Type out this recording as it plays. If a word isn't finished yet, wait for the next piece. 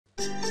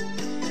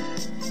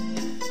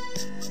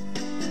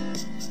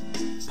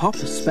Pop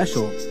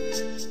Special.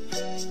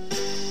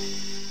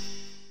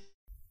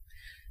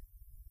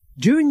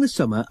 During the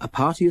summer, a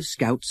party of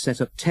scouts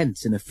set up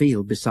tents in a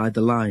field beside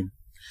the line.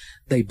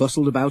 They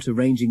bustled about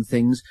arranging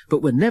things,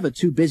 but were never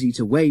too busy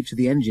to wave to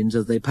the engines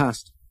as they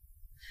passed.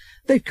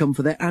 "They've come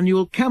for their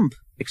annual camp,"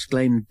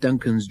 exclaimed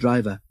Duncan's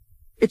driver.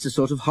 "It's a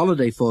sort of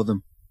holiday for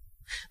them.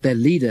 Their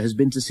leader has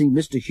been to see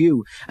Mr.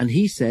 Hugh, and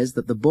he says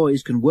that the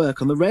boys can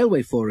work on the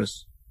railway for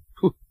us."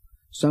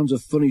 "Sounds a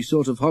funny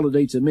sort of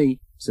holiday to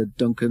me," said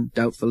Duncan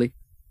doubtfully.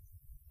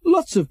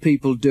 "Lots of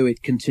people do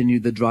it,"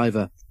 continued the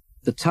driver.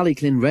 "The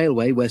Tallyclin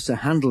Railway, where Sir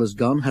Handel has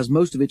gone, has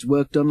most of its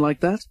work done like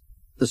that.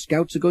 The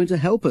scouts are going to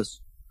help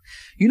us.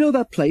 You know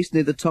that place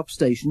near the top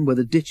station where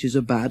the ditches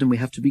are bad and we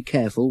have to be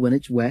careful when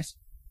it's wet?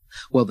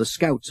 Well, the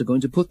scouts are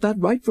going to put that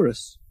right for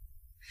us."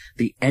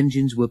 The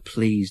engines were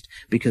pleased,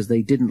 because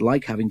they didn't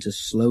like having to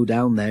slow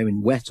down there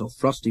in wet or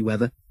frosty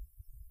weather.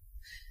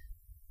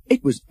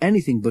 It was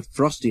anything but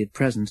frosty at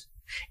present.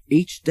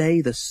 Each day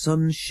the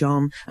sun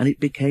shone, and it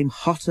became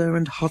hotter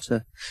and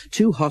hotter,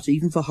 too hot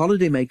even for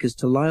holiday-makers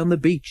to lie on the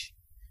beach.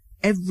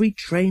 Every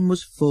train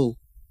was full.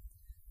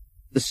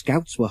 The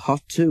scouts were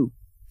hot too.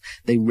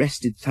 They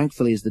rested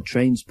thankfully as the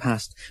trains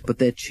passed, but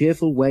their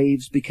cheerful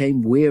waves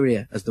became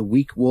wearier as the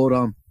week wore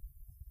on.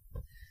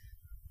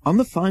 On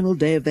the final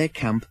day of their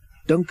camp,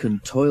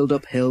 Duncan toiled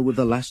uphill with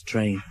the last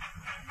train.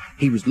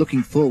 He was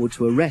looking forward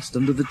to a rest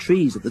under the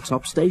trees at the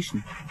top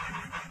station.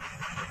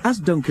 As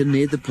Duncan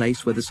neared the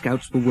place where the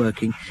scouts were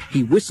working,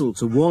 he whistled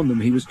to warn them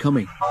he was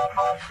coming.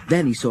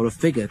 Then he saw a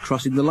figure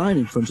crossing the line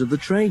in front of the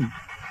train.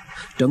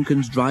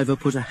 Duncan's driver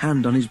put a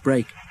hand on his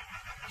brake.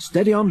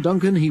 "Steady on,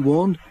 Duncan," he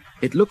warned.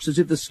 "It looks as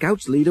if the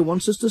scouts' leader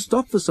wants us to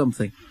stop for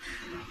something."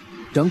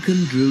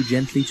 Duncan drew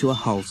gently to a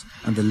halt,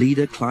 and the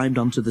leader climbed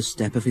onto the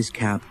step of his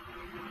cab.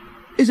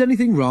 "Is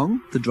anything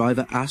wrong?" the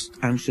driver asked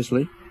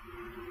anxiously.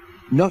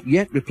 "Not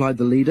yet," replied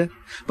the leader,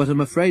 "but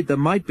I'm afraid there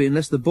might be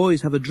unless the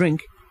boys have a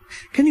drink.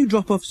 Can you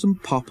drop off some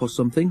pop or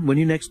something when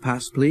you next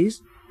pass,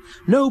 please?"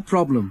 "No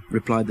problem,"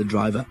 replied the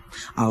driver.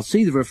 "I'll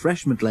see the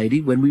refreshment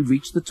lady when we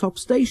reach the top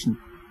station."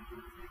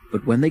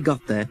 But when they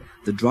got there,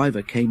 the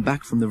driver came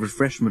back from the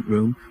refreshment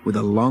room with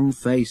a long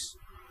face.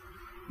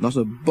 "Not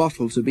a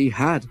bottle to be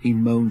had," he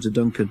moaned to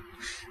Duncan.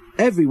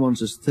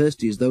 "Everyone's as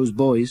thirsty as those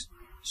boys.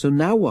 So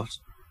now what?"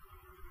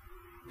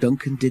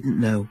 Duncan didn't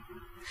know.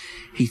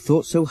 He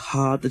thought so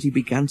hard that he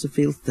began to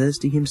feel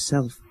thirsty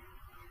himself.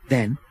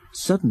 Then,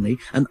 suddenly,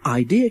 an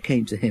idea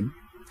came to him.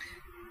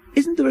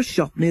 "Isn't there a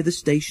shop near the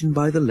station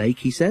by the lake?"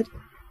 he said.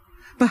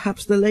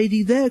 "Perhaps the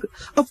lady there—"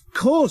 "Of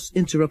course,"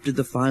 interrupted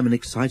the fireman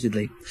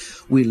excitedly.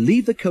 "We'll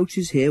leave the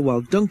coaches here while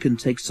Duncan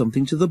takes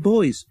something to the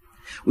boys.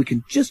 We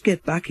can just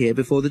get back here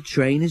before the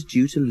train is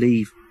due to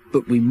leave,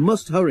 but we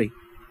must hurry."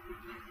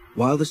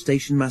 While the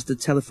station master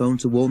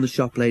telephoned to warn the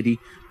shop lady,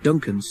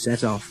 Duncan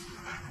set off.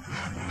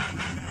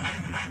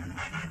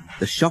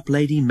 The shop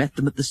lady met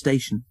them at the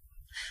station.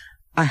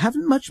 "I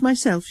haven't much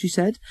myself," she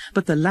said,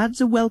 "but the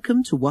lads are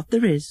welcome to what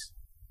there is."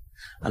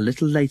 A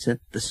little later,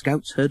 the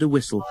scouts heard a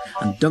whistle,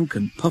 and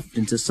Duncan puffed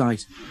into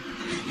sight.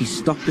 He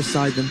stopped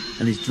beside them,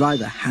 and his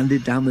driver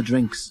handed down the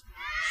drinks.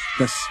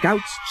 The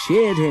scouts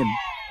cheered him.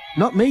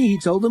 "Not me," he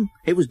told them.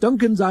 "It was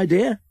Duncan's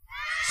idea."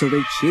 So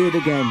they cheered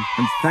again,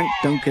 and thanked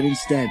Duncan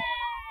instead.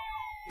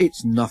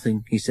 "It's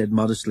nothing," he said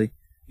modestly.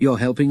 "You're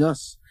helping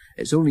us.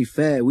 It's only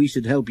fair we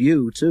should help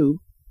you,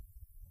 too."